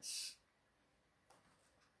 months.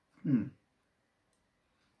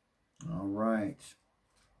 All right.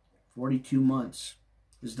 42 months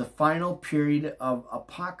is the final period of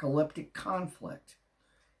apocalyptic conflict.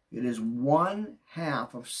 It is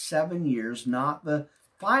 1/2 of 7 years, not the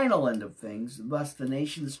final end of things. Thus, the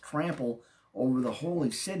nations trample over the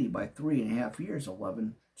holy city by 3.5 years,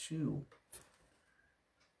 11:2.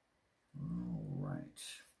 All right.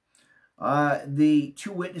 The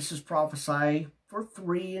two witnesses prophesy for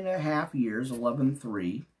 3.5 years,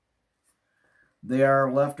 11:3. They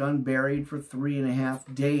are left unburied for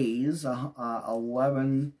 3.5 days,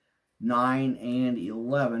 11:9 and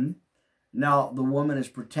 11. Now, the woman is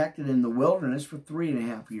protected in the wilderness for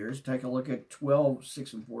 3.5 years. Take a look at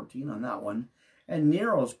 12:6 and 14 on that one. And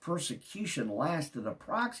Nero's persecution lasted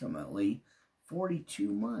approximately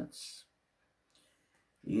 42 months.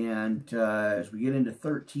 And as we get into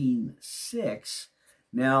 13:6,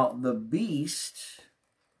 now the beast,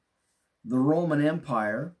 the Roman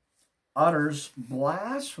Empire, utters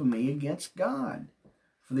blasphemy against God.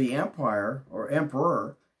 For the empire or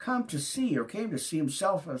emperor came to see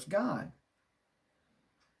himself as God.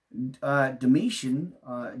 Domitian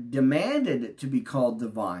demanded to be called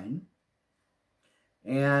divine,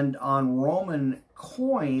 and on Roman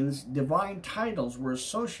coins, divine titles were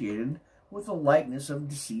associated with the likeness of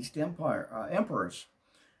deceased emperors.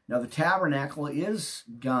 Now, the tabernacle is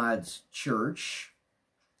God's church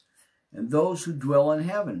and those who dwell in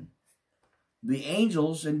heaven, the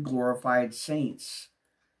angels and glorified saints.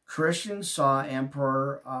 Christians saw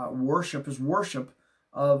emperor worship as worship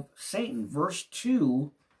of Satan, verse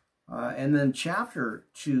 2, and then chapter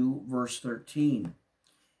 2, verse 13.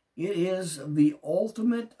 It is the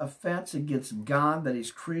ultimate offense against God that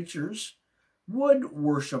his creatures would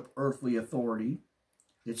worship earthly authority,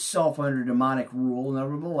 itself under demonic rule,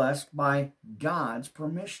 nevertheless by God's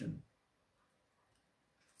permission.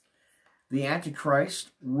 The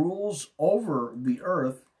Antichrist rules over the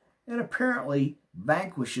earth and apparently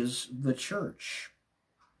vanquishes the church,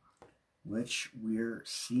 which we're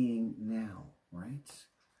seeing now, right?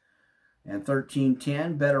 And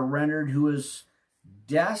 13:10, better rendered, who is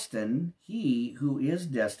destined, he who is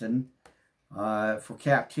destined for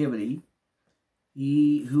captivity,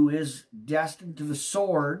 he who is destined to the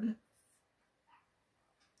sword,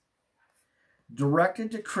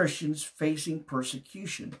 directed to Christians facing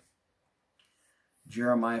persecution.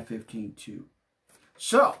 Jeremiah 15:2.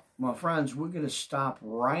 So, my friends, we're going to stop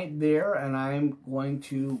right there, and I'm going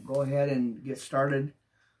to go ahead and get started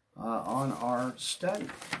on our study.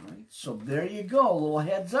 Right? So there you go, a little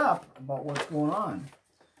heads up about what's going on.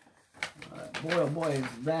 Boy, oh boy, is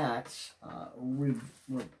that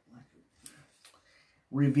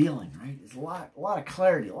revealing, right? It's a lot of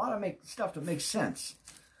clarity, a lot of stuff that makes sense,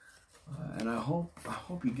 and I hope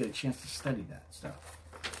you get a chance to study that stuff.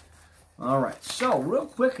 All right, so real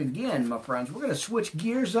quick again, my friends, we're going to switch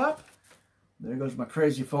gears up. There goes my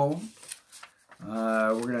crazy phone.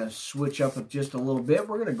 We're going to switch up just a little bit.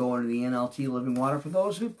 We're going to go into the NLT Living Water for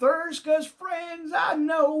those who thirst, because friends, I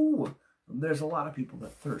know there's a lot of people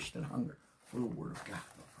that thirst and hunger for the Word of God,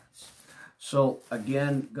 my friends. So,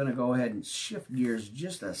 again, going to go ahead and shift gears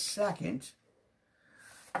just a second.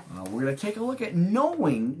 We're going to take a look at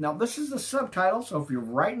knowing. Now, this is the subtitle, so if you're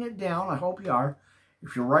writing it down, I hope you are.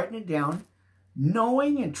 If you're writing it down,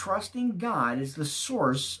 knowing and trusting God is the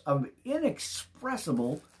source of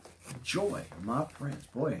inexpressible joy, my friends.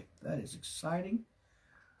 Boy, that is exciting.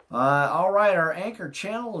 All right, our Anchor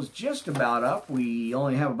channel is just about up. We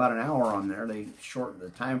only have about an hour on there. They shortened the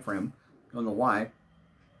time frame. Don't know why.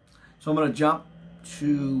 So I'm going to jump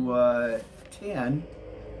to 10.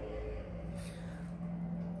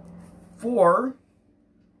 For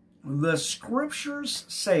the scriptures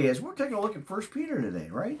say, as we're taking a look at 1 Peter today,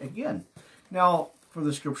 right? Again, now, for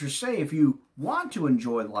the scriptures say, if you want to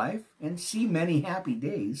enjoy life and see many happy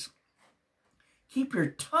days, keep your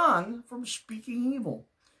tongue from speaking evil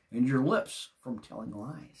and your lips from telling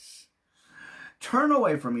lies. Turn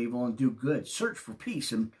away from evil and do good. Search for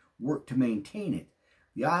peace and work to maintain it.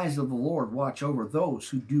 The eyes of the Lord watch over those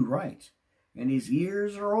who do right, and his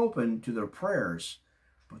ears are open to their prayers.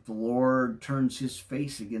 But the Lord turns his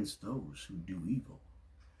face against those who do evil.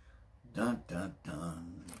 Dun, dun,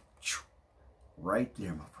 dun. Right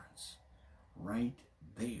there, my friends. Right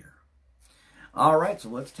there. All right, so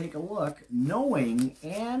let's take a look. Knowing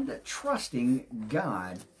and trusting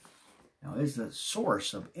God now is the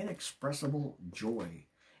source of inexpressible joy.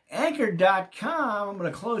 Anchor.com. I'm going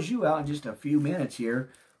to close you out in just a few minutes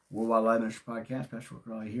here. Worldwide Live Ministry Podcast. Pastor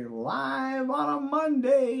Rick here live on a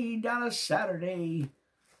Monday, not a Saturday.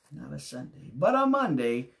 Not a Sunday, but a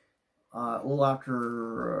Monday, a little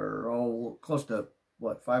after, close to,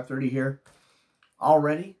 5:30 here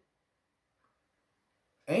already.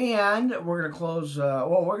 And we're going to close,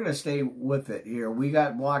 we're going to stay with it here. We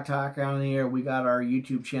got Blog Talk on the air. We got our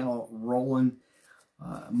YouTube channel rolling,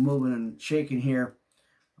 moving and shaking here.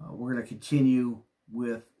 We're going to continue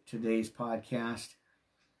with today's podcast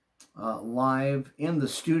live in the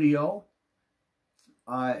studio,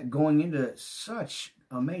 going into such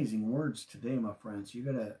amazing words today, my friends. You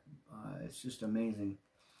gotta, it's just amazing.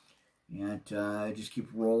 And just keep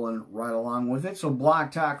rolling right along with it. So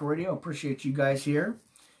Blog Talk Radio, appreciate you guys here.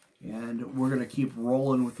 And we're going to keep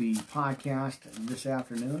rolling with the podcast this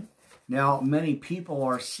afternoon. Now, many people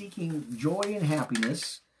are seeking joy and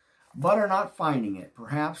happiness, but are not finding it.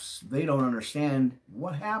 Perhaps they don't understand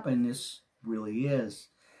what happiness really is.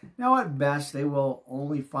 Now, at best, they will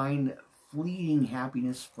only find fleeting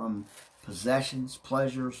happiness from possessions,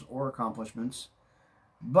 pleasures, or accomplishments.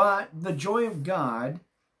 But the joy of God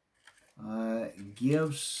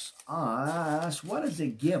gives us, what does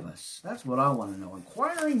it give us? That's what I want to know.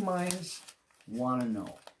 Inquiring minds want to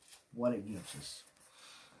know what it gives us.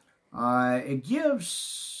 It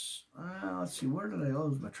gives, let's see, where did I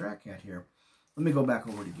lose my track at here? Let me go back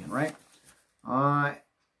over it again, right?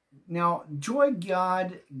 Now, joy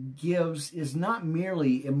God gives is not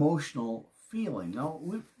merely emotional feeling. Now,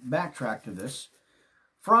 we backtrack to this.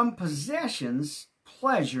 From possessions,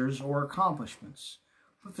 pleasures, or accomplishments.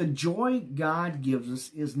 But the joy God gives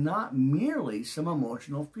us is not merely some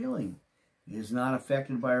emotional feeling. It is not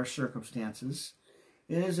affected by our circumstances.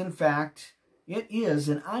 It is, in fact, it is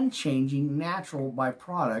an unchanging, natural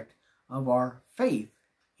byproduct of our faith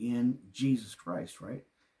in Jesus Christ, right?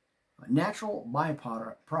 A natural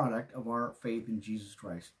byproduct of our faith in Jesus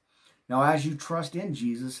Christ. Now, as you trust in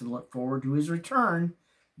Jesus and look forward to his return,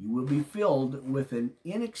 you will be filled with an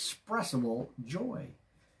inexpressible joy.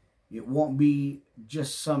 It won't be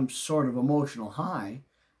just some sort of emotional high,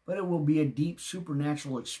 but it will be a deep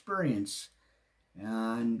supernatural experience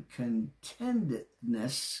and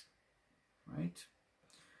contentedness, right?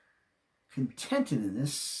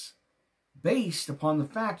 Contentedness based upon the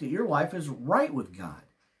fact that your life is right with God,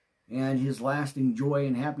 and his lasting joy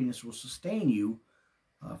and happiness will sustain you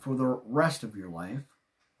for the rest of your life.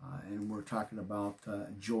 And we're talking about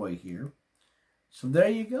joy here. So there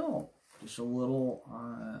you go. Just a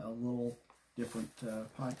little different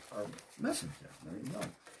message there. There you go.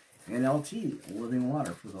 NLT, living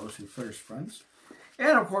water for those who thirst, friends.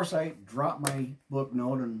 And of course, I dropped my book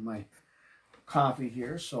note and my coffee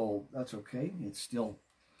here, so that's okay. It's still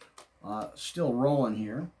rolling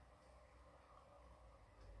here.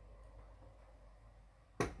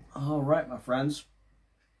 All right, my friends.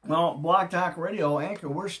 Well, Blog Talk Radio, Anchor,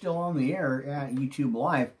 we're still on the air at YouTube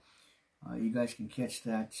Live. You guys can catch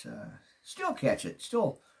that, still catch it,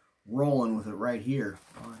 still rolling with it right here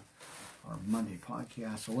on our Monday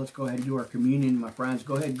podcast. So let's go ahead and do our communion, my friends.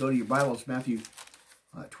 Go ahead and go to your Bibles, Matthew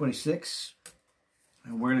 26.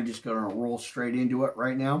 And we're going to just roll straight into it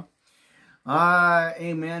right now.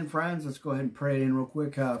 Amen, friends. Let's go ahead and pray it in real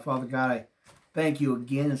quick. Father God, I thank you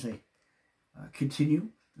again as I continue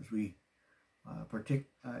as we partake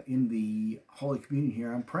in the Holy Communion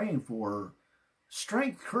here. I'm praying for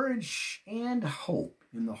strength, courage, and hope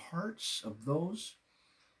in the hearts of those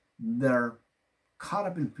that are caught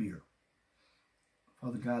up in fear.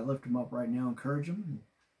 Father God, lift them up right now, encourage them,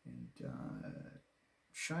 and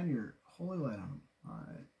shine your holy light on them.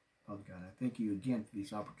 Father God, I thank you again for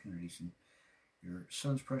these opportunities. In your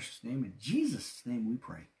Son's precious name, in Jesus' name we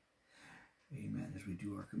pray. Amen, as we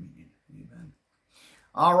do our communion. Amen.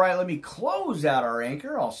 All right, let me close out our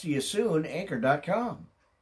Anchor. I'll see you soon, Anchor.com.